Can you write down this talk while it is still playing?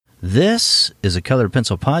This is a Colored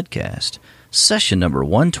Pencil Podcast, session number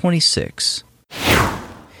 126.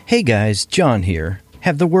 Hey guys, John here.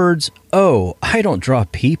 Have the words, "Oh, I don't draw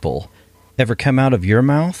people," ever come out of your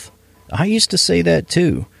mouth? I used to say that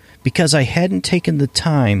too, because I hadn't taken the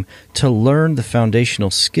time to learn the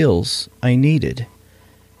foundational skills I needed.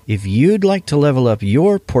 If you'd like to level up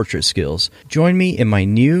your portrait skills, join me in my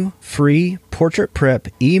new free Portrait Prep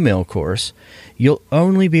email course. You'll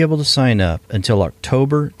only be able to sign up until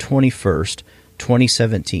October 21st,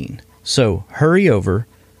 2017. So hurry over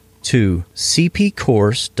to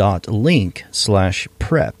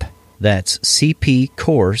cpcourse.link/prep. That's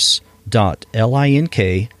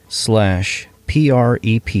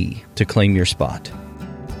cpcourse.link/prep to claim your spot.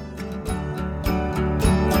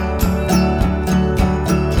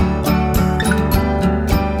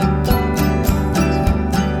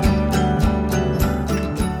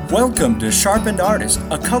 Welcome to Sharpened Artist,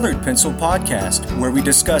 a colored pencil podcast where we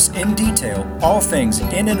discuss in detail all things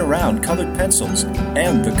in and around colored pencils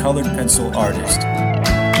and the colored pencil artist.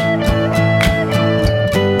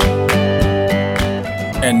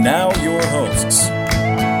 And now your hosts,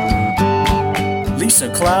 Lisa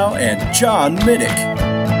Clow and John Middick.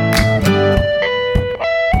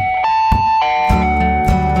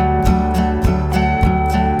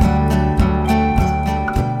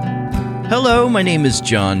 Hello, my name is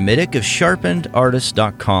John Middick of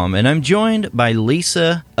SharpenedArtist.com, and I'm joined by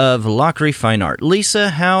Lisa of Lockery Fine Art.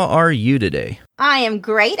 Lisa, how are you today? I am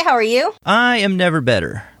great. How are you? I am never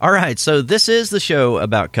better. All right, so this is the show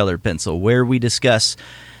about colored pencil, where we discuss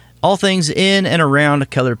all things in and around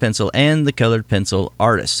colored pencil and the colored pencil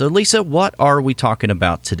artist. So, Lisa, what are we talking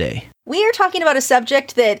about today? We are talking about a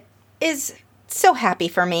subject that is so happy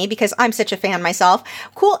for me because I'm such a fan myself.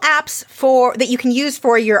 Cool apps that you can use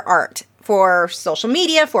for your art. For social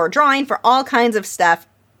media, for drawing, for all kinds of stuff.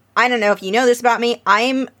 I don't know if you know this about me.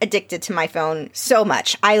 I'm addicted to my phone so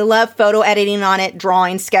much. I love photo editing on it,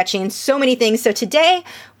 drawing, sketching, so many things. So today,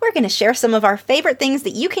 we're going to share some of our favorite things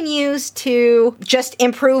that you can use to just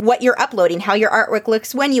improve what you're uploading, how your artwork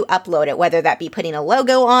looks when you upload it, whether that be putting a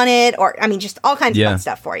logo on it or, just all kinds of fun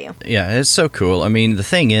stuff for you. Yeah, it's so cool. The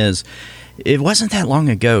thing is, it wasn't that long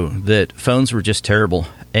ago that phones were just terrible.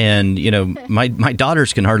 And, my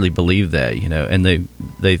daughters can hardly believe that, and they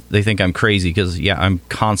think I'm crazy because, I'm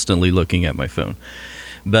constantly looking at my phone.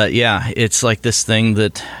 But, it's like this thing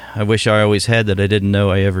that I wish I always had that I didn't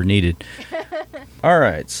know I ever needed. All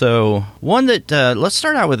right, so one that, let's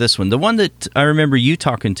start out with this one. The one that I remember you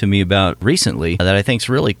talking to me about recently that I think is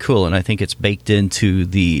really cool, and I think it's baked into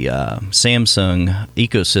the Samsung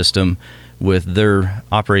ecosystem with their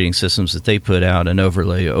operating systems that they put out and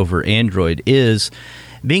overlay over Android, is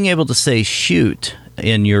being able to say shoot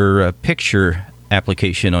in your picture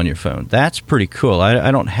application on your phone. That's pretty cool.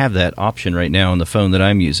 I don't have that option right now on the phone that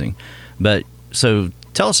I'm using. But so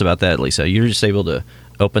tell us about that, Lisa. You're just able to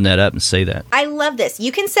open that up and say that. I love this.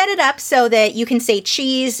 You can set it up so that you can say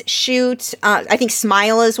cheese, shoot, I think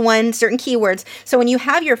smile is one, certain keywords. So when you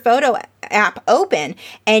have your photo app open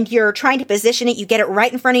and you're trying to position it, you get it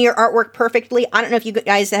right in front of your artwork perfectly. I don't know if you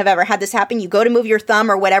guys have ever had this happen. You go to move your thumb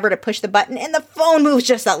or whatever to push the button and the phone moves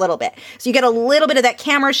just that little bit. So you get a little bit of that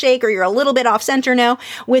camera shake or you're a little bit off center now.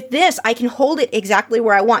 With this, I can hold it exactly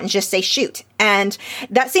where I want and just say shoot. And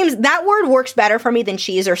that word works better for me than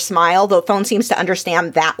cheese or smile. The phone seems to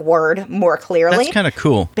understand that word more clearly. That's kind of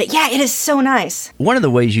cool. But yeah, it is so nice. One of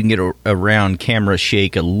the ways you can get around camera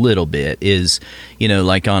shake a little bit is,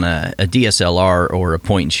 like on a DSLR or a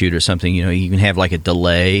point and shoot or something, you can have like a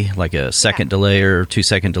delay, like a second delay or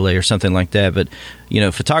 2-second delay or something like that. But,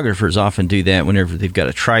 photographers often do that whenever they've got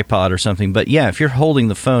a tripod or something. But yeah, if you're holding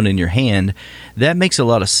the phone in your hand, that makes a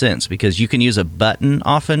lot of sense because you can use a button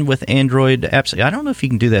often with Android apps. I don't know if you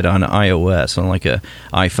can do that on iOS, on like a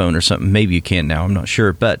iPhone or something. Maybe you can now. I'm not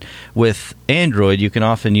sure. But with Android, you can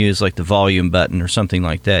often use like the volume button or something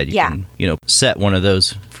like that. You can, set one of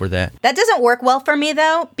those for that. That doesn't work well for me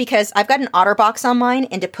though, because I've got an OtterBox on mine,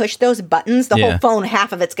 and to push those buttons, the whole phone,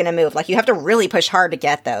 half of it's going to move. Like you have to really push hard to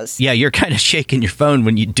get those. Yeah, you're kind of shaking your phone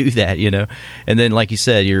when you do that, And then, like you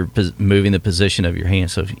said, you're moving the position of your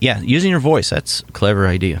hand. So, yeah, using your voice, that's a clever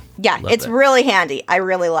idea. Yeah, it's really handy. I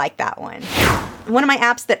really like that one. One of my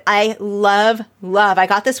apps that I love, I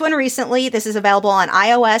got this one recently. This is available on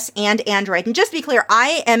iOS and Android. And just to be clear,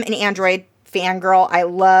 I am an Android fangirl. I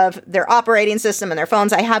love their operating system and their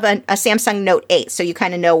phones. I have a Samsung Note 8, so you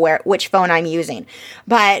kind of know which phone I'm using.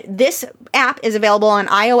 But this app is available on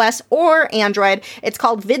iOS or Android. It's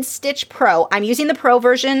called VidStitch Pro. I'm using the Pro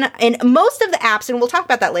version, and most of the apps, and we'll talk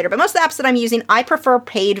about that later, but most of the apps that I'm using, I prefer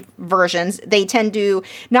paid versions. They tend to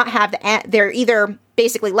not have they're either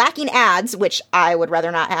basically lacking ads, which I would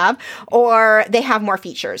rather not have, or they have more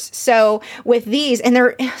features. So with these, and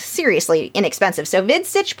they're seriously inexpensive. So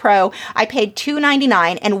VidStitch Pro, I paid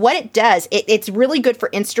 $2.99, and what it does, it's really good for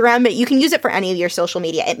Instagram, but you can use it for any of your social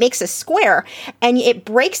media. It makes a square, and it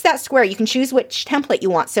breaks that square. You can choose which template you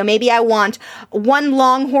want. So maybe I want one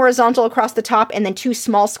long horizontal across the top and then 2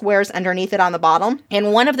 small squares underneath it on the bottom.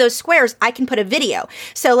 And one of those squares, I can put a video.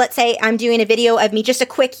 So let's say I'm doing a video of me, just a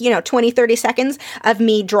quick, 20, 30 seconds of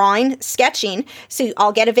me drawing, sketching. So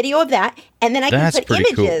I'll get a video of that. And then I can put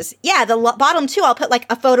images. Cool. Yeah, the bottom 2, I'll put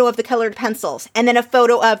like a photo of the colored pencils and then a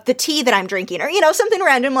photo of the tea that I'm drinking, or, something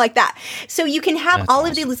random like that. So you can have all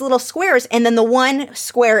of these little squares, and then the one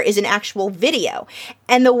square is an actual video.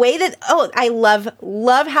 And the way that, I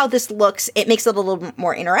love how this looks. It makes it a little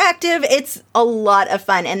more interactive. It's a lot of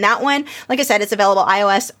fun. And that one, like I said, it's available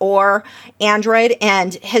iOS or Android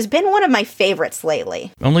and has been one of my favorites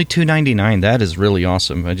lately. Only $2.99. That is really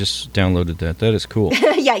awesome. I just downloaded that. That is cool.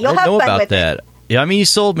 Yeah, you'll have fun with that. It. Yeah, I mean, you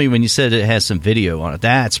sold me when you said it has some video on it.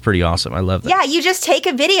 That's pretty awesome. I love that. Yeah, you just take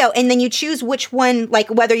a video and then you choose which one, like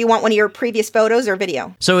whether you want one of your previous photos or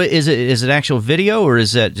video. So is it actual video, or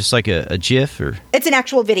is that just like a GIF? Or it's an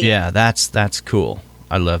actual video. Yeah, that's cool.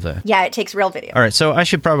 I love that. Yeah, it takes real video. All right, so I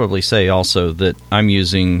should probably say also that I'm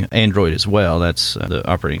using Android as well. That's the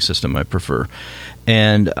operating system I prefer.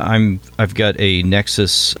 And I've got a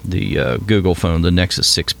Nexus, the Google phone, the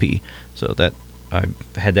Nexus 6P. So that I've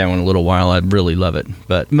had that one a little while. I really love it.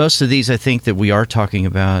 But most of these I think that we are talking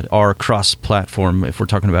about are cross-platform if we're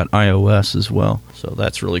talking about iOS as well. So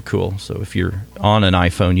that's really cool. So if you're on an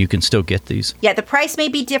iPhone, you can still get these. Yeah, the price may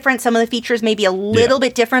be different. Some of the features may be a little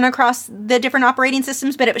bit different across the different operating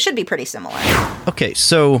systems, but it should be pretty similar. Okay,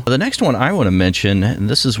 so the next one I want to mention, and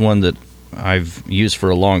this is one that I've used for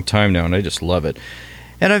a long time now, and I just love it.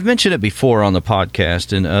 And I've mentioned it before on the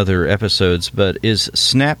podcast in other episodes, but is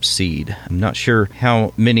Snapseed. I'm not sure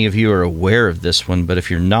how many of you are aware of this one, but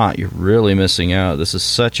if you're not, you're really missing out. This is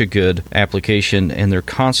such a good application, and they're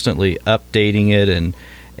constantly updating it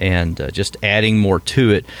and just adding more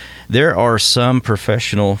to it. There are some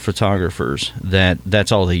professional photographers that's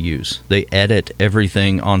all they use. They edit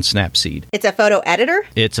everything on Snapseed. It's a photo editor?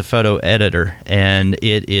 It's a photo editor, and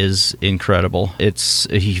it is incredible.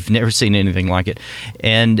 You've never seen anything like it.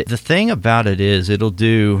 And the thing about it is it'll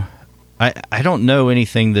do... I don't know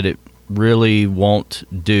anything that it really won't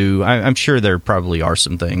do. I'm sure there probably are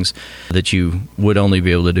some things that you would only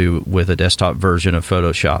be able to do with a desktop version of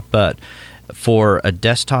Photoshop, but for a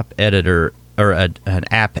desktop editor or an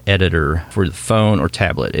app editor for the phone or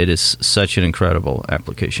tablet, it is such an incredible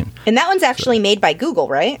application. And that one's actually made by Google,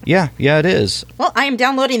 right? Yeah, it is. Well, I am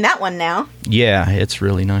downloading that one now. Yeah, it's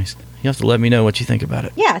really nice. You have to let me know what you think about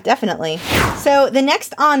it. Yeah, definitely. So the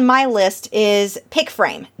next on my list is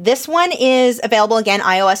PicFrame. This one is available, again,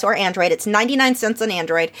 iOS or Android. It's 99 cents on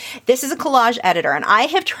Android. This is a collage editor, and I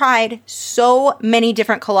have tried so many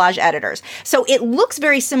different collage editors. So it looks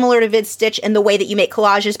very similar to VidStitch in the way that you make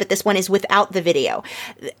collages, but this one is without the video.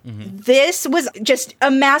 Mm-hmm. This was just a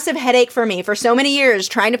massive headache for me for so many years,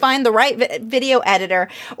 trying to find the right video editor.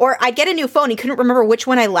 Or I'd get a new phone and couldn't remember which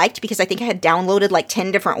one I liked because I think I had downloaded like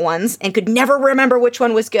 10 different ones and could never remember which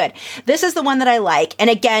one was good. This is the one that I like. And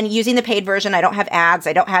again, using the paid version, I don't have ads.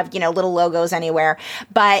 I don't have, little logos anywhere,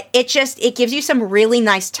 but it gives you some really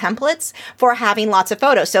nice templates for having lots of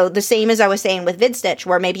photos. So the same as I was saying with VidStitch,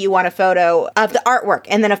 where maybe you want a photo of the artwork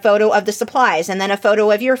and then a photo of the supplies and then a photo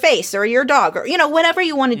of your face or your dog or, whatever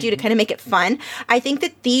you want to do to kind of make it fun. I think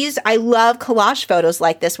that I love collage photos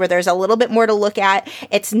like this, where there's a little bit more to look at.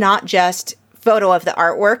 It's not just photo of the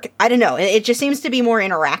artwork. I don't know. It just seems to be more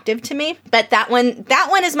interactive to me. But that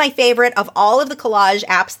one is my favorite of all of the collage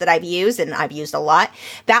apps that I've used, and I've used a lot.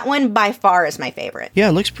 That one by far is my favorite. Yeah,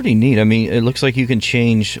 it looks pretty neat. I mean, it looks like you can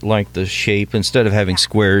change like the shape. Instead of having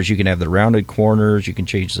squares, you can have the rounded corners. You can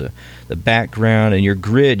change the background, and your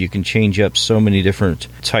grid, you can change up so many different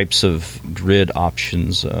types of grid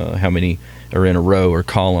options, how many are in a row or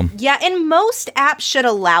column. Yeah, and most apps should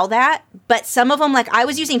allow that, but some of them, like I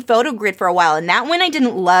was using PhotoGrid for a while, and that one I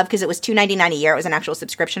didn't love because it was $2.99 a year. It was an actual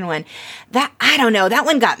subscription one. I don't know. That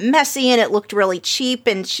one got messy and it looked really cheap.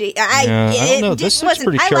 And I don't know. This is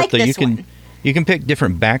pretty sharp that you can pick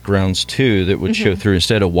different backgrounds too that would show through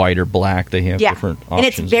instead of white or black. They have different options. And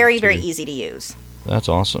it's very, very easy to use. That's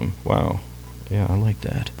awesome. Wow. Yeah, I like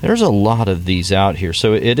that. There's a lot of these out here,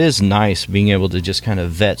 so it is nice being able to just kind of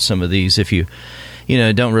vet some of these if you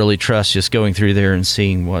don't really trust just going through there and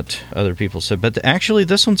seeing what other people said. But actually,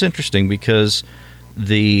 this one's interesting because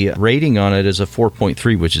the rating on it is a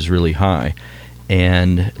 4.3, which is really high.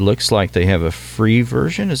 And it looks like they have a free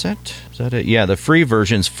version. Is that that it? Yeah, the free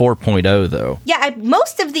version's 4.0 though. Yeah,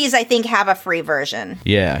 most of these I think have a free version.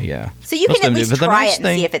 Yeah. So you Most can of at them do, least but the try nice it and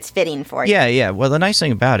thing- see if it's fitting for you. Yeah. Well, the nice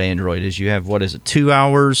thing about Android is you have, what is it, 2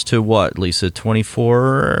 hours to what, Lisa?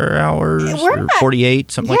 24 hours? We're or not-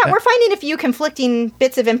 48, something Yeah, like that? we're finding a few conflicting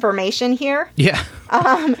bits of information here. Yeah.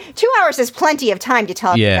 2 hours is plenty of time to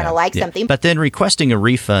tell if you're going to like something. But then requesting a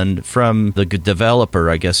refund from the developer,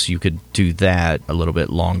 I guess you could do that a little bit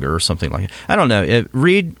longer or something like that. I don't know.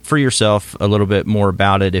 Read for yourself a little bit more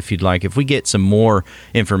about it if you'd like. If we get some more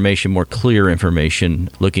information, more clear information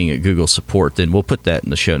looking at Google support, then we'll put that in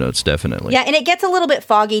the show notes, definitely. Yeah, and it gets a little bit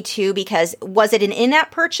foggy too because was it an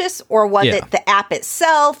in-app purchase or was Yeah. it the app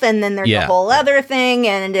itself? And then there's a whole other thing,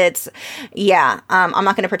 and it's I'm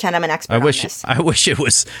not going to pretend I'm an expert on this. I wish it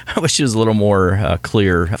was a little more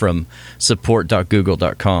clear from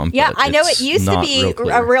support.google.com. Yeah, but I know it it's used to not be real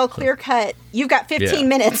a real clear cut. You've got 15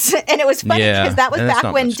 minutes, and it was funny Yeah, because that was and that's back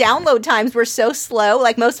not when much time. download times were so slow.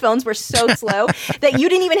 Like most phones were so slow that you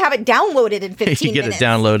didn't even have it downloaded in 15 you get minutes. it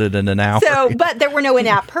downloaded in an hour. So, but there were no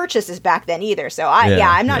in-app purchases back then either. So,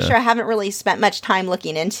 I'm not Yeah. sure. I haven't really spent much time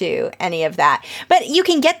looking into any of that. But you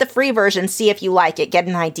can get the free version, see if you like it, get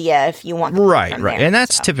an idea if you want. Right. from there. And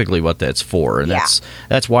that's So. typically what that's for, and Yeah.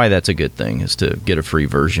 that's why that's a good thing, is to get a free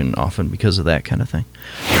version often because of that kind of thing.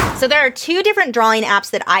 So there are two different drawing apps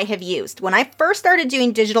that I have used. When I first started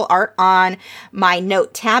doing digital art on my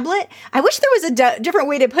Note tablet, I wish there was a different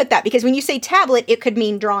way to put that, because when you say tablet, it could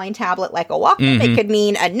mean drawing tablet like a Wacom. It could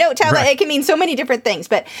mean a Note tablet. Right. It could mean so many different things.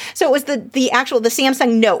 But so it was the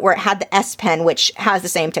Samsung Note, where it had the S Pen, which has the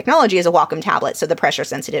same technology as a Wacom tablet, so the pressure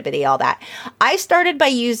sensitivity, all that. I started by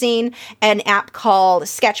using an app called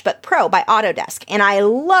Sketchbook Pro by Autodesk, and I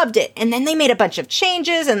loved it. And then they made a bunch of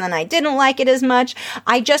changes, and then I didn't like it as much.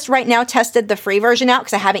 I just right now tested the free version out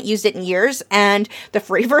because I haven't used it in years, and the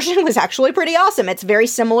free version was actually pretty awesome. It's very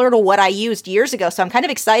similar to what I used years ago, so I'm kind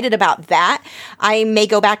of excited about that. I may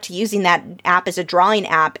go back to using that app as a drawing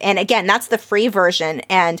app, and again, that's the free version,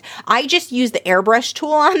 and I just use the airbrush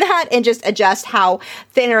tool on that and just adjust how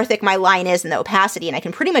thin or thick my line is and the opacity, and I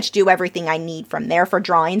can pretty much do everything I need from there for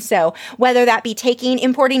drawing. So whether that be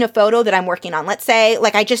importing a photo that I'm working on, let's say,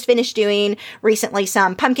 like I just finished doing recently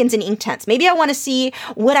some pumpkins and ink tints. Maybe I want to see,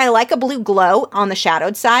 would I like a blue glow on the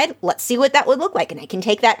shadowed side? Let's see what that would look like. And I can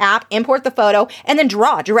take that app, import the photo, and then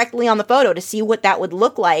draw directly on the photo to see what that would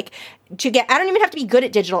look like. I don't even have to be good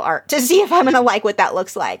at digital art to see if I'm going to like what that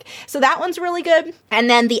looks like. So that one's really good. And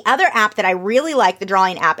then the other app that I really like, the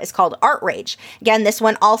drawing app, is called Art Rage. Again, this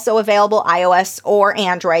one also available iOS or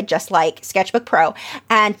Android, just like Sketchbook Pro.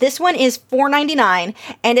 And this one is $4.99,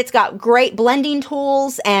 and it's got great blending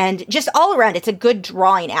tools and just all around. It's a good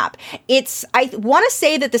drawing app. I want to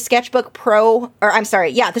say that the Sketchbook Pro,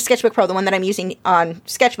 the Sketchbook Pro, the one that I'm using on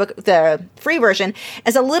Sketchbook, the free version,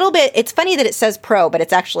 is a little bit, it's funny that it says Pro, but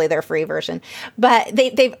it's actually their free version. But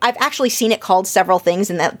I've actually seen it called several things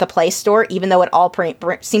in the Play Store, even though it all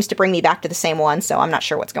seems to bring me back to the same one. So I'm not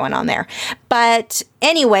sure what's going on there. But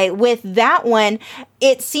anyway, with that one,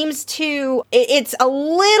 it seems it's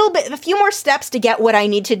a few more steps to get what I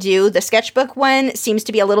need to do. The Sketchbook one seems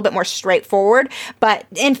to be a little bit more straightforward, but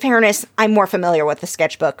in fairness, I'm more familiar with the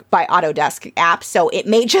Sketchbook by Autodesk app, so it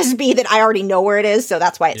may just be that I already know where it is, so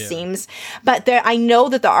that's why it seems. But I know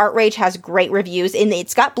that the Art Rage has great reviews, and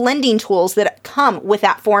it's got blending tools that come with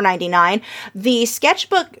that $4.99. The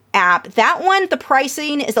Sketchbook app, that one, the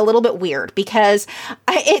pricing is a little bit weird because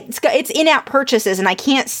it's in-app purchases, and I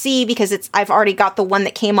can't see because I've already got the one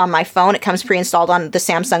that came on my phone. It comes pre-installed on the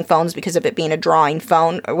Samsung phones because of it being a drawing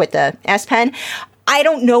phone with the S Pen. I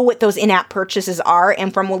don't know what those in-app purchases are,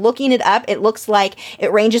 and from looking it up, it looks like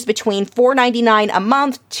it ranges between $4.99 a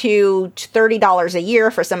month to $30 a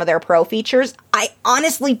year for some of their pro features. I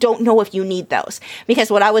honestly don't know if you need those, because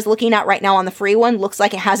what I was looking at right now on the free one looks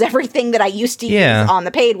like it has everything that I used to use on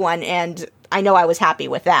the paid one, and I know I was happy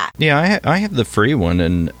with that. Yeah, I have the free one,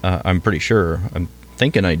 and I'm pretty sure, I'm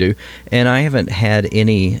thinking I do, and I haven't had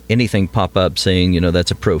anything pop up saying,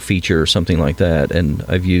 that's a pro feature or something like that, and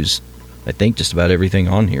I've used, I think, just about everything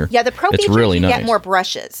on here. Yeah, the pro it's features, really you nice. get more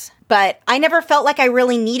brushes. But I never felt like I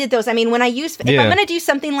really needed those. I mean, if I'm going to do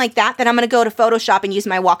something like that, then I'm going to go to Photoshop and use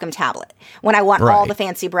my Wacom tablet when I want all the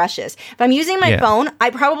fancy brushes. If I'm using my phone,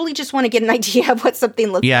 I probably just want to get an idea of what something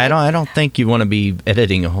looks like. Yeah, I don't think you want to be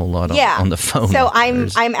editing a whole lot on the phone. So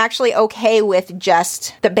I'm actually okay with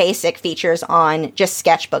just the basic features on just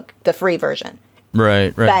Sketchbook, the free version.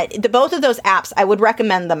 Right. But both of those apps, I would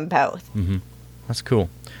recommend them both. Mm-hmm. That's cool.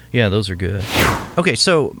 Yeah, those are good. Okay,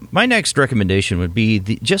 so my next recommendation would be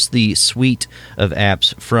just the suite of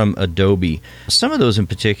apps from Adobe. Some of those in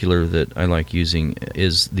particular that I like using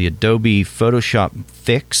is the Adobe Photoshop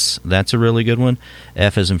Fix. That's a really good one.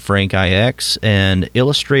 F as in Frank IX. And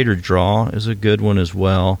Illustrator Draw is a good one as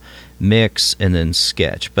well. Mix, and then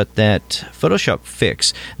Sketch. But that Photoshop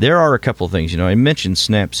Fix, there are a couple of things. I mentioned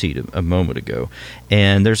Snapseed a moment ago,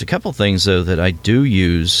 and there's a couple of things, though, that I do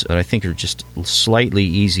use that I think are just slightly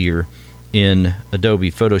easier in Adobe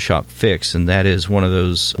Photoshop Fix, and that is one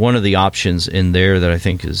of the options in there that I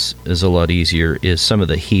think is a lot easier is some of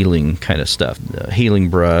the healing kind of stuff. The healing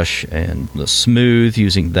brush and the smooth,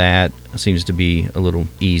 using that seems to be a little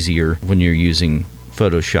easier when you're using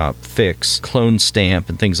Photoshop Fix, clone stamp,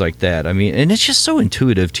 and things like that. I mean, and it's just so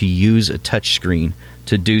intuitive to use a touch screen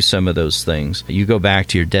to do some of those things. You go back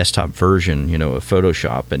to your desktop version, of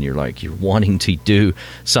Photoshop, and you're wanting to do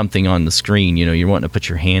something on the screen. You're wanting to put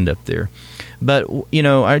your hand up there. But,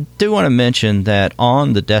 I do want to mention that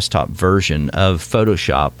on the desktop version of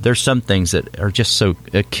Photoshop, there's some things that are just so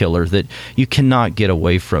killer that you cannot get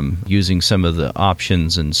away from using some of the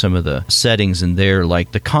options and some of the settings in there,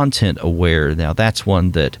 like the content aware. Now, that's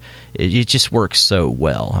one that it just works so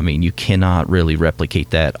well. I mean, you cannot really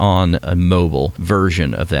replicate that on a mobile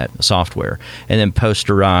version of that software. And then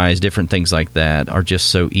posterize, different things like that are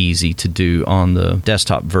just so easy to do on the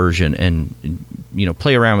desktop version, and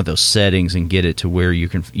play around with those settings and get it to where you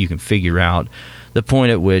can figure out the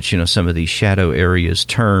point at which some of these shadow areas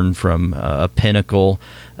turn from a pinnacle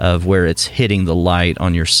of where it's hitting the light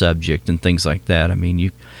on your subject and things like that. I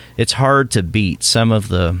mean, it's hard to beat some of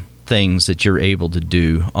the things that you're able to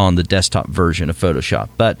do on the desktop version of Photoshop.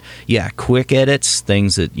 But yeah, quick edits,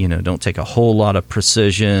 things that don't take a whole lot of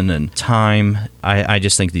precision and time. I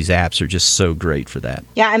just think these apps are just so great for that.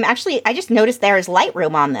 Yeah, I just noticed there is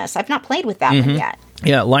Lightroom on this. I've not played with that one yet.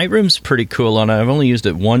 Yeah, Lightroom's pretty cool, and I've only used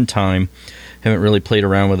it one time. Haven't really played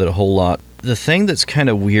around with it a whole lot. The thing that's kind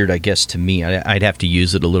of weird, I guess, to me, I'd have to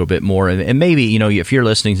use it a little bit more. And maybe, if you're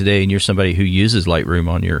listening today and you're somebody who uses Lightroom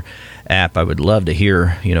on your app, I would love to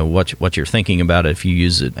hear, what you're thinking about it if you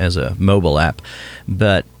use it as a mobile app.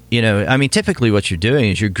 But, typically what you're doing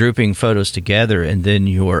is you're grouping photos together, and then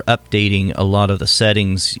you're updating a lot of the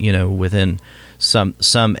settings, within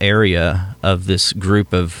some area of this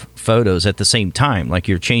group of photos at the same time, like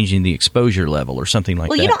you're changing the exposure level or something like that.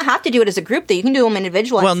 Well, you don't have to do it as a group, though. You can do them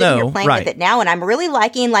individually. I'm sitting here playing with it now, and I'm really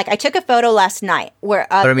liking, I took a photo last night where...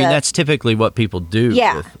 but that's typically what people do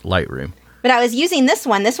with Lightroom. But I was using this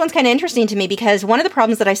one. This one's kind of interesting to me because one of the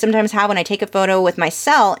problems that I sometimes have when I take a photo with my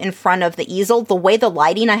cell in front of the easel, the way the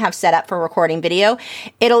lighting I have set up for recording video,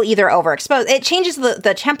 it'll either overexpose. It changes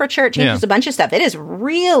the temperature. It changes a bunch of stuff. It is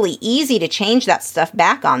really easy to change that stuff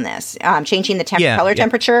back on this. Changing the color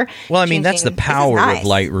temperature. Well, that's the power of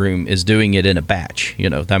Lightroom, is doing it in a batch.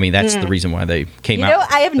 That's the reason why they came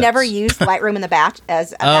out. I have never used Lightroom in the batch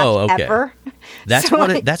as a batch ever.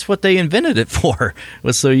 That's what they invented it for,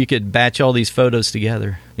 was so you could batch all these photos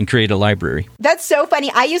together and create a library. That's so funny.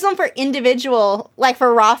 I use them for individual,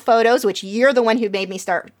 for raw photos, which you're the one who made me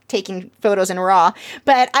start taking photos in RAW.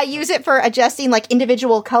 But I use it for adjusting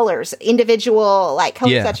individual colors, individual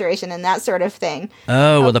color saturation and that sort of thing.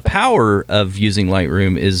 Oh, well, the power of using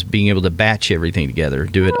Lightroom is being able to batch everything together,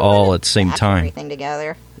 do it all at the same time. Everything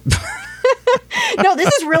together. No,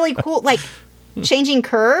 this is really cool. Changing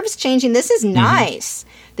curves, this is nice.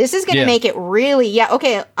 This is going to make it really,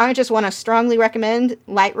 okay, I just want to strongly recommend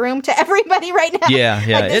Lightroom to everybody right now. Yeah.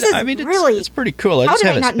 It's pretty cool. How did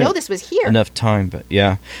I not know this was here? Enough time, but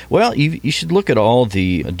yeah. Well, you should look at all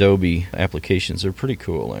the Adobe applications. They're pretty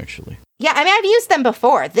cool, actually. Yeah, I've used them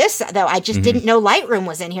before. This, though, I just didn't know Lightroom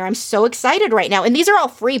was in here. I'm so excited right now. And these are all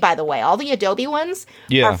free, by the way. All the Adobe ones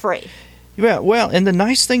are free. Yeah, well, and the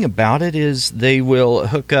nice thing about it is they will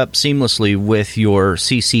hook up seamlessly with your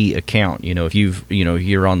CC account. If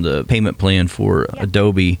you're on the payment plan for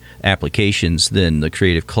Adobe applications, then the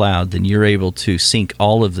Creative Cloud, then you're able to sync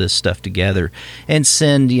all of this stuff together and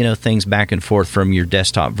send, things back and forth from your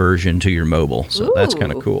desktop version to your mobile. So that's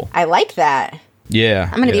kind of cool. I like that. Yeah.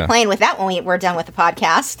 I'm going to be playing with that when we're done with the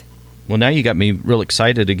podcast. Well, now you got me real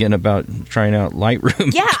excited again about trying out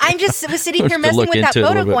Lightroom. Yeah, I was sitting here messing with that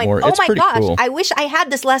photo going, oh my gosh, cool. I wish I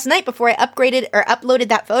had this last night before I uploaded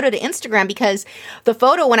that photo to Instagram, because the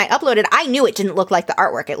photo, when I uploaded, I knew it didn't look like the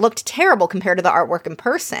artwork. It looked terrible compared to the artwork in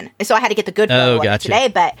person. So I had to get the good photo today,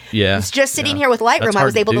 but it's just sitting here with Lightroom, I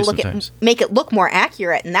was able to make it look more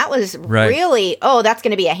accurate, and that was really, that's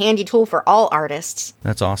going to be a handy tool for all artists.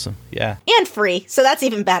 That's awesome, yeah. And free, so that's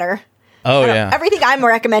even better. Oh, yeah. Everything I'm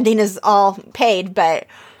recommending is all paid, but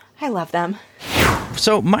I love them.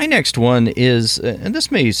 So my next one is, and this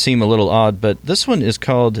may seem a little odd, but this one is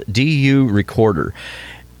called DU Recorder.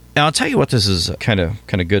 Now, I'll tell you what this is kind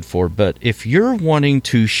of good for, but if you're wanting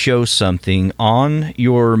to show something on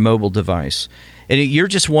your mobile device, and you're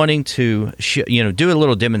just wanting to do a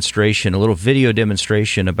little demonstration, a little video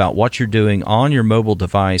demonstration about what you're doing on your mobile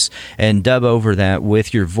device and dub over that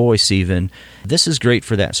with your voice even, this is great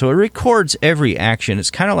for that. So it records every action.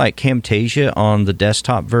 It's kind of like Camtasia on the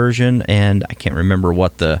desktop version, and I can't remember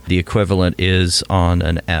what the equivalent is on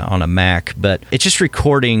a Mac, but it's just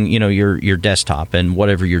recording, your desktop and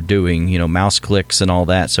whatever you're doing, mouse clicks and all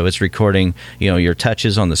that. So it's recording, your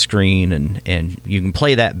touches on the screen, and you can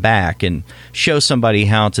play that back and show somebody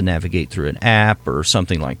how to navigate through an app or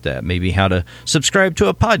something like that. Maybe how to subscribe to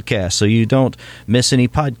a podcast so you don't miss any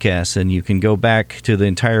podcasts, and you can go back to the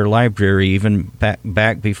entire library, even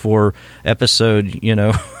back before episode,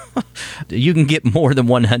 you can get more than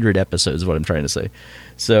 100 episodes is what I'm trying to say.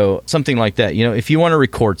 So something like that, if you want to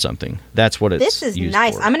record something, that's what it's This is used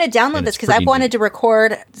nice. for. I'm going to download this because I've wanted to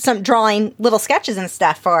record some drawing little sketches and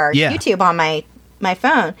stuff for YouTube on my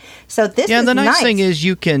phone. So this is nice. Yeah, the nice thing is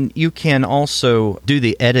you can also do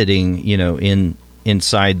the editing,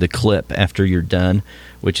 inside the clip after you're done,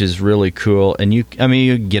 which is really cool. And you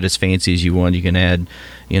can get as fancy as you want. You can add,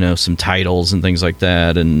 some titles and things like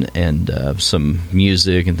that, and some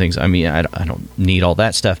music and things. I don't need all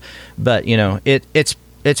that stuff, but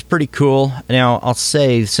it's pretty cool. Now, I'll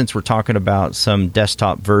say, since we're talking about some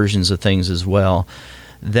desktop versions of things as well,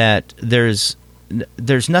 that there's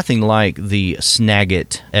nothing like the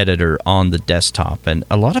Snagit editor on the desktop, and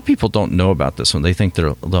a lot of people don't know about this one. They think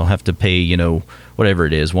they'll have to pay, whatever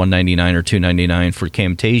it is, $1.99 or $2.99 for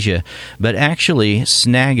Camtasia, but actually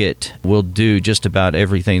Snagit will do just about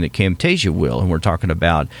everything that Camtasia will, and we're talking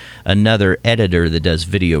about another editor that does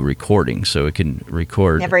video recording, so it can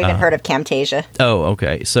record. Never even heard of Camtasia. Oh,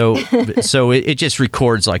 okay. So it just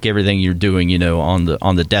records like everything you're doing, on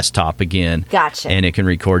the desktop again. Gotcha. And it can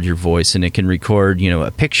record your voice, and it can record,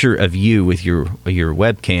 a picture of you with your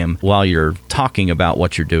webcam while you're talking about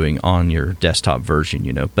what you're doing on your desktop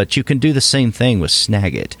version, But you can do the same thing with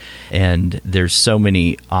Snagit, and there's so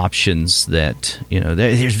many options that,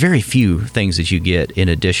 there's very few things that you get in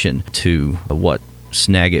addition to what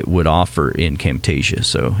Snagit would offer in Camtasia,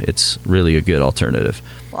 so it's really a good alternative.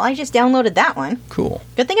 Well, I just downloaded that one. Cool.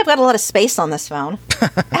 Good thing I've got a lot of space on this phone.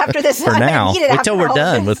 After this, for now, wait till we're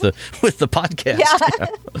done with the podcast.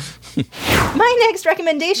 Yeah. My next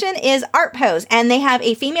recommendation is ArtPose, and they have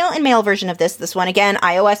a female and male version of this. This one, again,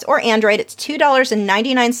 iOS or Android. It's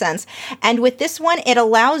 $2.99, and with this one, it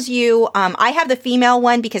allows you. I have the female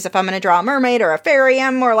one because if I'm going to draw a mermaid or a fairy,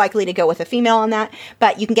 I'm more likely to go with a female on that.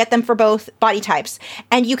 But you can get them for both body types,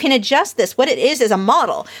 and you can adjust this. What it is a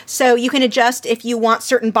model, so you can adjust if you want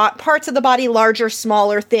certain parts of the body larger,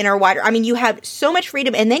 smaller, thinner, wider. You have so much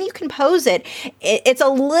freedom, and then you can pose it. It takes a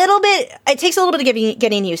little bit of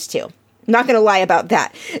getting used to. I'm not going to lie about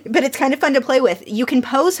that, but it's kind of fun to play with. You can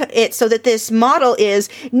pose it so that this model is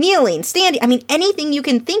kneeling, standing. Anything you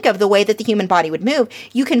can think of the way that the human body would move,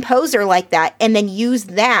 you can pose her like that and then use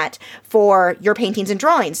that for your paintings and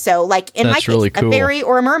drawings. So like in my case, really cool. A fairy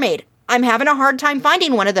or a mermaid. I'm having a hard time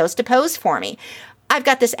finding one of those to pose for me. I've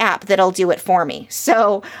got this app that'll do it for me.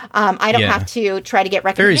 So I don't have to try to get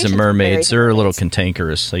recommendations. Fairies and mermaids, they're a little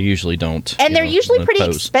cantankerous. They usually don't. And they're usually pretty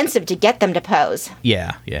expensive to get them to pose.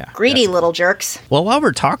 Yeah. Greedy little jerks. Well, while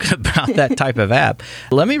we're talking about that type of app,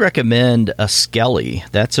 let me recommend a Skelly.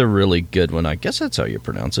 That's a really good one. I guess that's how you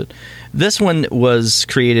pronounce it. This one was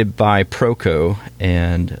created by Proco,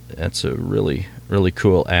 and that's a really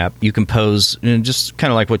cool app. You can pose, just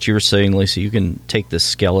kind of like what you were saying, Lisa. You can take this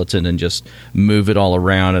skeleton and just move it all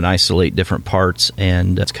around and isolate different parts,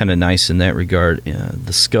 and that's kind of nice in that regard.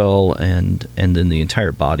 The skull and then the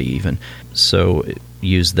entire body even. So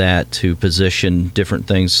use that to position different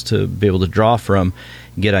things to be able to draw from,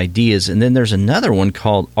 get ideas. And then there's another one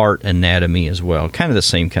called Art Anatomy as well, kind of the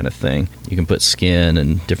same kind of thing. You can put skin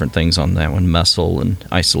and different things on that one, muscle, and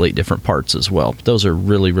isolate different parts as well. But those are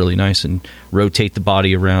really, really nice, and rotate the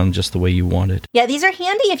body around just the way you want it. Yeah, these are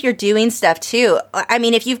handy if you're doing stuff too.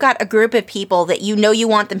 If you've got a group of people that you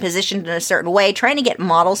want them positioned in a certain way, trying to get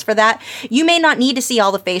models for that, you may not need to see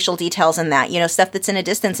all the facial details in that, stuff that's in a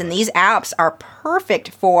distance. And these apps are perfect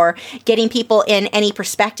for getting people in any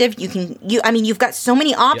perspective. You've got so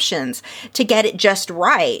many options to get it just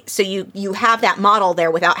right. So you have that model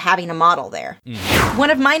there without having a model there. One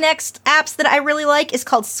of my next apps that I really like is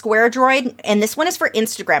called SquareDroid, and this one is for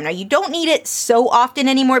Instagram. Now, you don't need it so often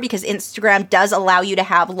anymore because Instagram does allow you to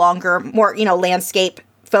have longer, more, landscape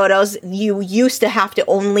photos. You used to have to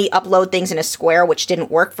only upload things in a square, which didn't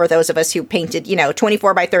work for those of us who painted,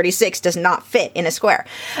 24 by 36 does not fit in a square.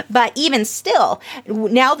 But even still,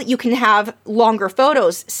 now that you can have longer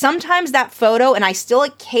photos, sometimes that photo, and I still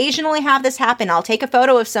occasionally have this happen, I'll take a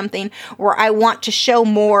photo of something where I want to show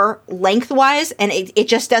more lengthwise, and it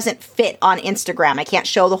just doesn't fit on Instagram. I can't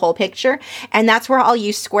show the whole picture, and that's where I'll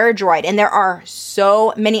use Square Droid. And there are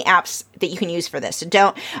so many apps that you can use for this. So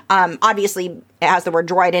don't, obviously it has the word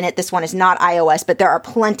droid in it. This one is not iOS, but there are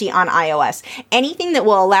plenty on iOS. Anything that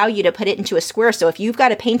will allow you to put it into a square. So if you've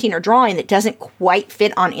got a painting or drawing that doesn't quite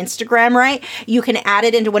fit on Instagram right, you can add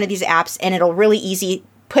it into one of these apps and it'll really easy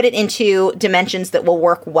put it into dimensions that will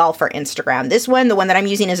work well for Instagram. This one, the one that I'm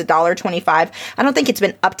using, is $1.25. I don't think it's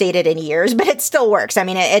been updated in years, but it still works. I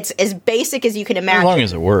mean, it's as basic as you can imagine. As long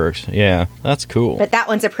as it works. Yeah, that's cool. But that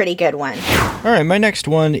one's a pretty good one. All right, my next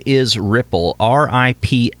one is Ripple.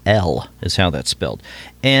 RIPL is how that's spelled.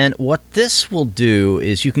 And what this will do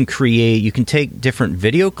is you can take different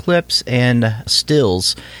video clips and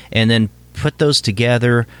stills and then put those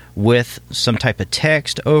together with some type of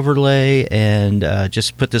text overlay and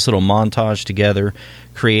just put this little montage together,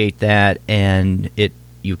 create that, and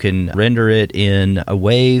you can render it in a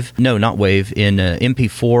wave. No, not wave, in a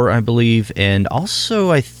MP4, I believe, and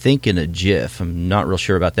also I think in a GIF. I'm not real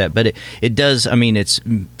sure about that, but it does. I mean, it's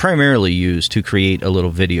primarily used to create a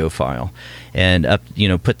little video file and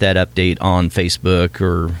put that update on Facebook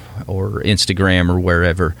or Instagram or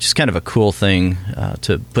wherever. Just kind of a cool thing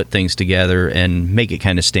to put things together and make it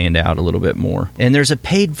kind of stand out a little bit more. And there's a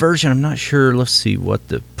paid version. I'm not sure. Let's see what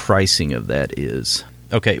the pricing of that is.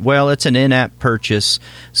 Okay, well, it's an in-app purchase,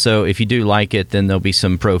 so if you do like it, then there'll be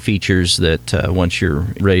some pro features that once you're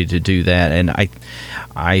ready to do that, and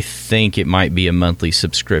I think it might be a monthly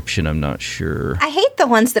subscription. I'm not sure. I hate the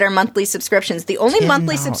ones that are monthly subscriptions. The only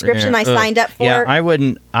monthly subscription I signed up for... Yeah, I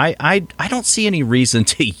wouldn't... I don't see any reason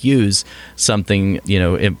to use something,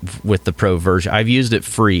 with the pro version. I've used it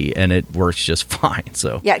free, and it works just fine,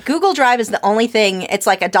 so... Yeah, Google Drive is the only thing. It's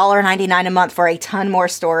like $1.99 a month for a ton more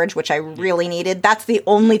storage, which I really needed. That's the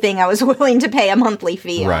only thing I was willing to pay a monthly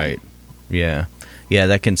fee on. Right. Yeah. Yeah,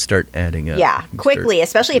 that can start adding up. Yeah, quickly,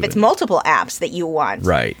 especially if it's multiple apps that you want.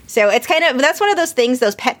 Right. So it's that's one of those things,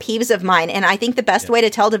 those pet peeves of mine. And I think the best way to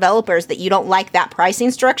tell developers that you don't like that pricing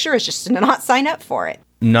structure is just to not sign up for it.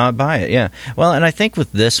 Not buy it, yeah. Well, and I think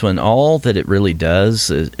with this one, all that it really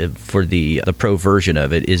does for the pro version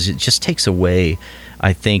of it is it just takes away,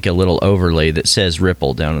 I think, a little overlay that says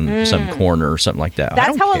Ripple down in some corner or something like that.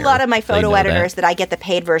 That's how a lot of my photo editors that I get the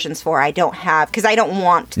paid versions for, I don't have, because I don't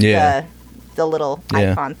want the little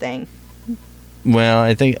icon thing. Well,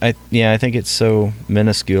 I think it's so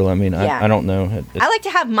minuscule. I mean, I don't know. I like to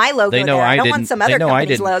have my logo there. I don't want some other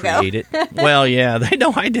company's logo. Create it. Well, yeah, they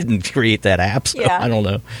know I didn't create that app, so I don't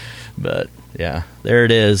know. But yeah, there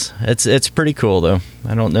it is. It's pretty cool, though.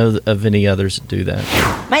 I don't know of any others that do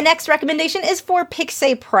that. My next recommendation is for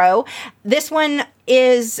Pixay Pro. This one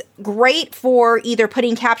is great for either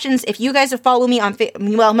putting captions. If you guys have followed me on,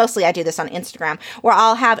 mostly I do this on Instagram, where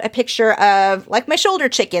I'll have a picture of like my shoulder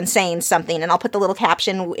chicken saying something, and I'll put the little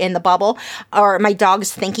caption in the bubble, or my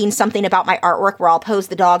dog's thinking something about my artwork, where I'll pose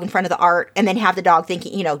the dog in front of the art and then have the dog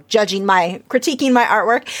thinking, critiquing my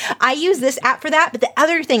artwork. I use this app for that. But the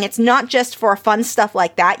other thing, it's not just for fun stuff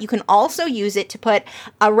like that. You can also use it to put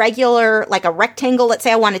a regular, like a rectangle. Let's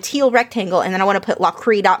say I want a teal rectangle, and then I want to put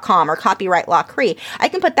lacree.com or copyright Lacree. I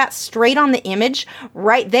can put that straight on the image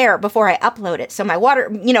right there before I upload it. So my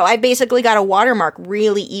I basically got a watermark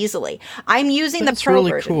really easily. I'm using the Pro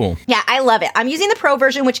version. That's really cool. Yeah, I love it. I'm using the Pro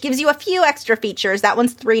version, which gives you a few extra features. That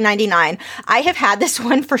one's $3.99. I have had this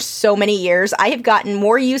one for so many years. I have gotten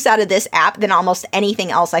more use out of this app than almost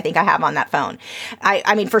anything else I think I have on that phone.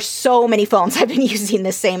 I mean, for so many phones, I've been using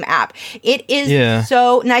the same app. It is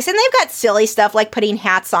so nice. And they've got silly stuff like putting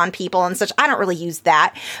hats on people and such. I don't really use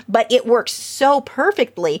that, but it works so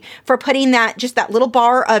perfectly for putting that little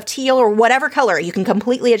bar of teal or whatever color. You can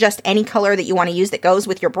completely adjust any color that you want to use that goes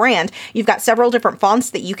with your brand. You've got several different fonts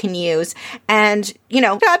that you can use, and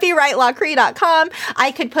copyrightlacree.com.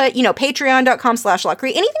 I could put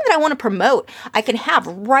patreon.com/lacree. Anything that I want to promote, I can have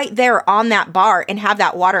right there on that bar and have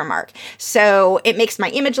that watermark. So it makes my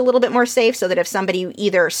image a little bit more safe, so that if somebody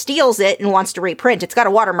either steals it and wants to reprint, it's got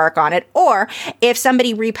a watermark on it, or if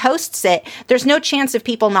somebody reposts it, there's no chance of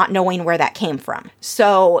people not knowing where that came from.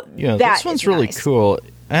 So this one's really cool.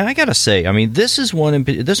 And I gotta say, I mean, this one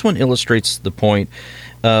illustrates the point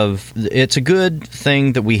of it's a good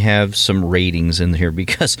thing that we have some ratings in here,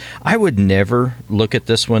 because I would never look at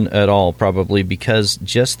this one at all, probably, because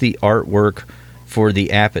just the artwork for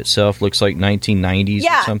the app itself. Looks like 1990s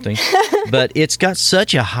or something. But it's got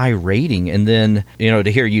such a high rating. And then,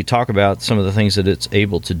 to hear you talk about some of the things that it's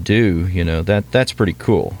able to do, that's pretty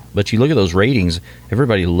cool. But you look at those ratings,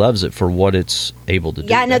 everybody loves it for what it's able to do.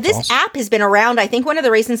 Yeah, no, That's this awesome. app has been around. I think one of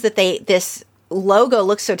the reasons that this logo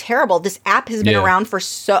looks so terrible, this app has been around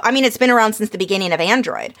it's been around since the beginning of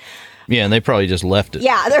Android. Yeah, and they probably just left it.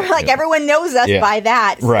 Yeah, they're like, everyone knows us by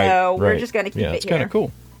that, so we're just going to keep it here. It's kind of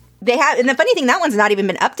cool. They have, and the funny thing, that one's not even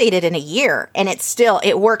been updated in a year, and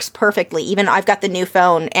it works perfectly. Even I've got the new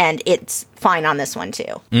phone, and it's fine on this one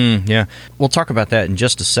too. Yeah, we'll talk about that in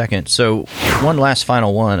just a second. So one last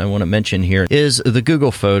final one I want to mention here is the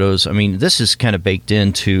Google Photos. I mean, this is kind of baked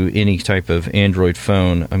into any type of Android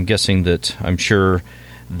phone. I'm sure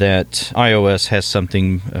that iOS has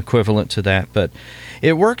something equivalent to that, but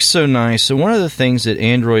it works so nice. So one of the things that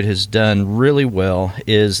Android has done really well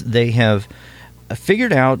is they have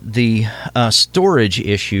figured out the storage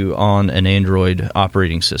issue on an Android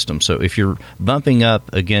operating system. So if you're bumping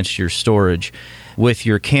up against your storage with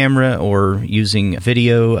your camera or using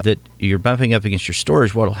video that you're bumping up against your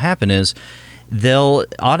storage, what will happen is they'll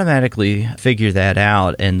automatically figure that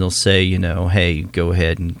out, and they'll say, hey, go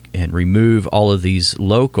ahead and remove all of these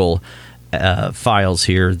local files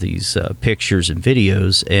here, these pictures and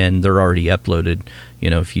videos, and they're already uploaded,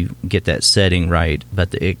 if you get that setting right.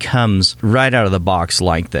 But it comes right out of the box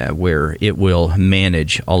like that, where it will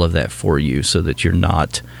manage all of that for you so that you're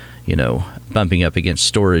not, bumping up against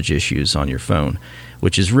storage issues on your phone,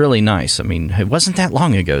 which is really nice. I mean, it wasn't that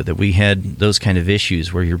long ago that we had those kind of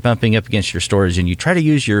issues where you're bumping up against your storage and you try to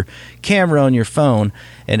use your camera on your phone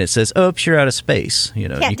and it says, oops, you're out of space. You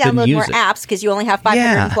can't download more apps because you only have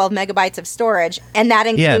 512 megabytes of storage, and that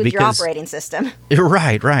includes your operating system.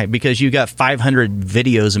 Right, because you got 500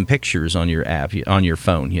 videos and pictures on your app, on your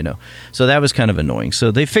phone, So that was kind of annoying.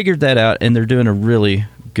 So they figured that out, and they're doing a really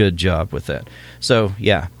good job with that. So,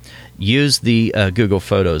 yeah. Use the Google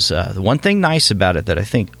Photos. The one thing nice about it that I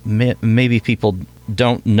think maybe people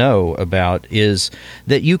don't know about is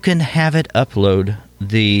that you can have it upload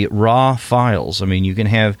the raw files. I mean, you can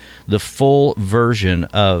have the full version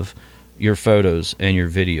of your photos and your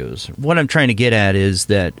videos. What I'm trying to get at is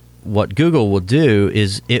that what Google will do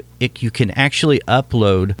is you can actually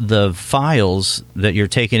upload the files that you're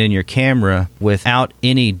taking in your camera without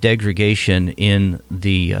any degradation in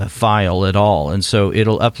the file at all. And so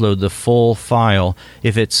it'll upload the full file.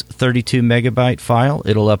 If it's 32 megabyte file,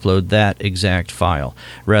 it'll upload that exact file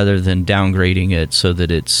rather than downgrading it so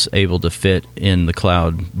that it's able to fit in the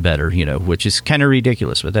cloud better, which is kind of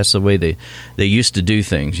ridiculous. But that's the way they used to do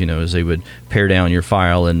things, is they would pare down your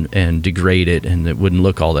file and degrade it, and it wouldn't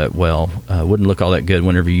look all that wouldn't look all that good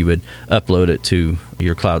whenever you would upload it to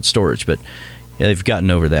your cloud storage. But they've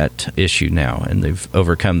gotten over that issue now, and they've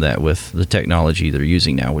overcome that with the technology they're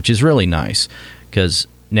using now, which is really nice because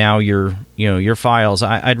now your files,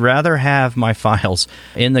 I'd rather have my files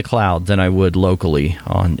in the cloud than I would locally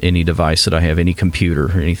on any device that I have, any computer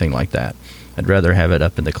or anything like that. I'd rather have it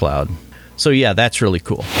up in the cloud. So, yeah, that's really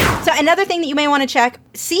cool. So another thing that you may want to check,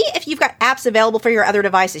 see if you've got apps available for your other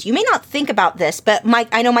devices. You may not think about this, but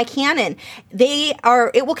I know my Canon,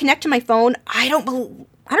 it will connect to my phone. I don't remember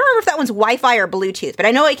if that one's Wi-Fi or Bluetooth, but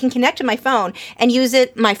I know it can connect to my phone and use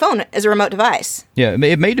my phone as a remote device. Yeah,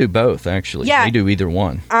 it may do both, actually. Yeah. It may do either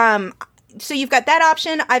one. So you've got that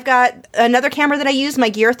option. I've got another camera that I use, my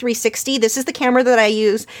Gear 360. This is the camera that I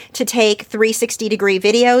use to take 360-degree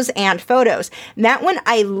videos and photos. And that one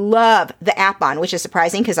I love the app on, which is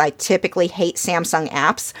surprising because I typically hate Samsung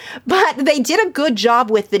apps. But they did a good job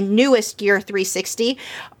with the newest Gear 360.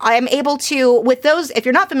 I am able to, with those, if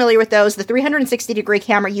you're not familiar with those, the 360-degree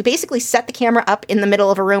camera, you basically set the camera up in the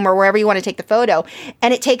middle of a room or wherever you want to take the photo,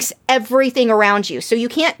 and it takes everything around you. So you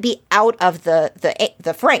can't be out of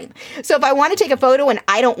the frame. So if I want to take a photo and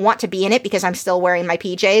I don't want to be in it because I'm still wearing my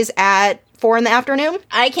PJs at 4 in the afternoon,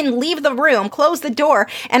 I can leave the room, close the door,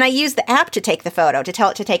 and I use the app to take the photo, to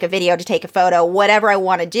tell it to take a video, to take a photo, whatever I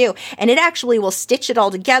want to do. And it actually will stitch it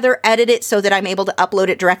all together, edit it so that I'm able to upload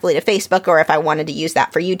it directly to Facebook, or if I wanted to use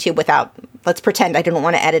that for YouTube without, let's pretend I didn't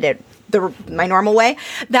want to edit it my normal way,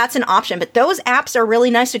 that's an option. But those apps are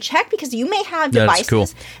really nice to check because you may have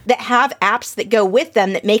devices that have apps that go with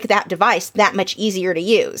them that make that device that much easier to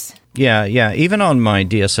use. Yeah. Even on my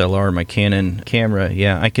DSLR, my Canon camera,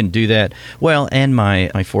 I can do that. Well, and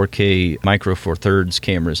my 4K Micro Four Thirds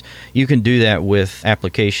cameras, you can do that with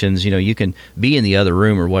applications. You can be in the other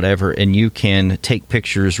room or whatever, and you can take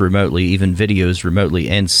pictures remotely, even videos remotely,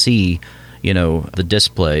 and see the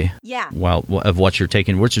display Yeah. of what you're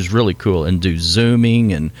taking, which is really cool, and do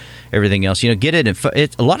zooming and everything else. Get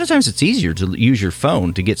it a lot of times it's easier to use your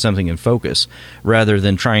phone to get something in focus rather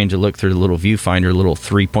than trying to look through the little viewfinder, little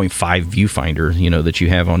 3.5 viewfinder, that you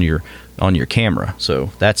have on your camera.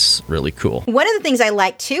 So that's really cool. One of the things I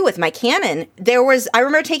like too with my Canon, I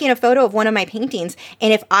remember taking a photo of one of my paintings,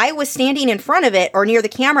 and if I was standing in front of it or near the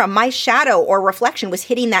camera, my shadow or reflection was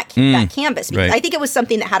hitting that canvas. Because right. I think it was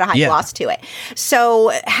something that had a high Yeah. gloss to it.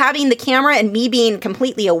 So having the camera and me being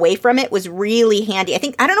completely away from it was really handy. I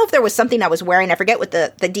don't know if there was something I was wearing. I forget what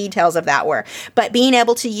the details of that were. But being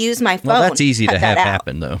able to use my phone. Well, that's easy to cut have that out.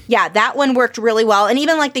 happen, though. Yeah, that one worked really well. And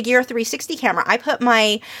even like the Gear 360 camera, I put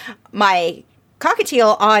my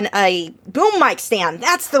Cockatiel on a boom mic stand.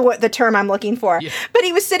 That's the term I'm looking for. Yeah. But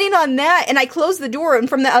he was sitting on that, and I closed the door, and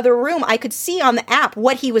from the other room, I could see on the app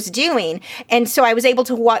what he was doing. And so I was able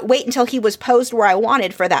to wait until he was posed where I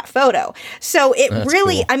wanted for that photo. So that's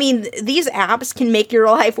really, cool. These apps can make your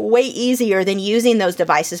life way easier than using those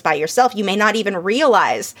devices by yourself. You may not even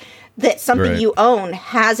realize that something you own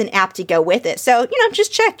has an app to go with it. So,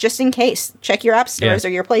 just check, just in case. Check your app stores or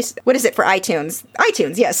your place. What is it for iTunes?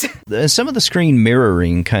 iTunes, yes. Some of the screen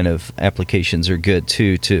mirroring kind of applications are good,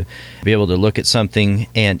 too, to be able to look at something.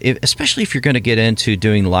 And especially if you're going to get into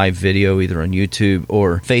doing live video, either on YouTube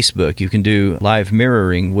or Facebook, you can do live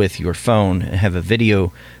mirroring with your phone and have a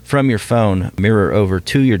video from your phone mirror over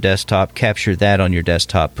to your desktop, capture that on your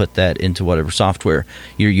desktop, put that into whatever software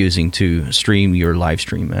you're using to stream your live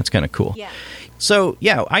stream. That's kind of cool. Yeah. So,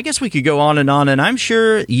 I guess we could go on, and I'm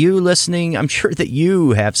sure you listening, I'm sure that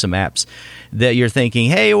you have some apps that you're thinking,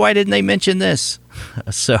 hey, why didn't they mention this?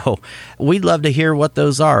 So we'd love to hear what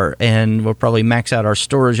those are, and we'll probably max out our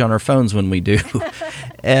storage on our phones when we do.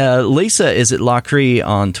 Lisa is at Lacree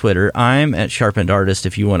on Twitter. I'm at Sharpened Artist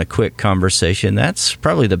if you want a quick conversation. That's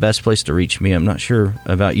probably the best place to reach me. I'm not sure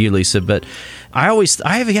about you, Lisa, but I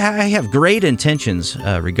have great intentions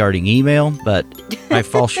regarding email, but I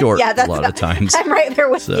fall short a lot of times. I'm right there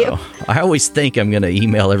with you. I always think I'm going to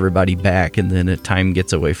email everybody back, and then time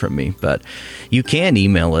gets away from me. But you can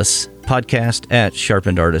email us,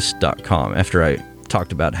 podcast@sharpenedartist.com, after I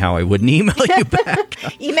talked about how I wouldn't email you back.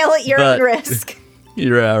 Email at your own risk.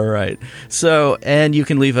 Yeah, right. So, and you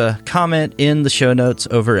can leave a comment in the show notes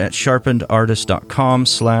over at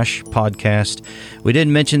sharpenedartist.com/podcast. We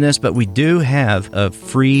didn't mention this, but we do have a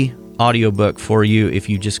free audiobook for you if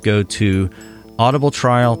you just go to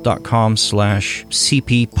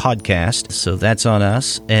audibletrial.com/CP podcast. So that's on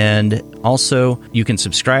us. And also, you can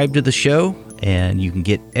subscribe to the show, and you can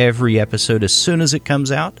get every episode as soon as it comes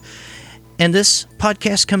out. And this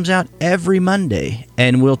podcast comes out every Monday,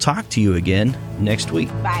 and we'll talk to you again next week.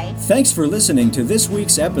 Bye. Thanks for listening to this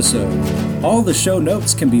week's episode. All the show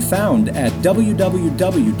notes can be found at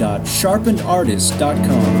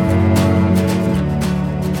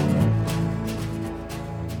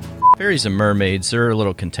www.sharpenedartist.com. Fairies and mermaids, they're a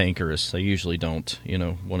little cantankerous. They usually don't,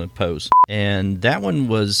 want to pose. And that one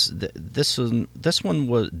was, this one.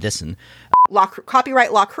 Copyright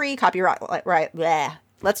Lacree, copyright, bleh.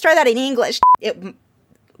 Let's try that in English.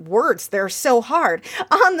 Words, they're so hard.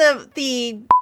 On the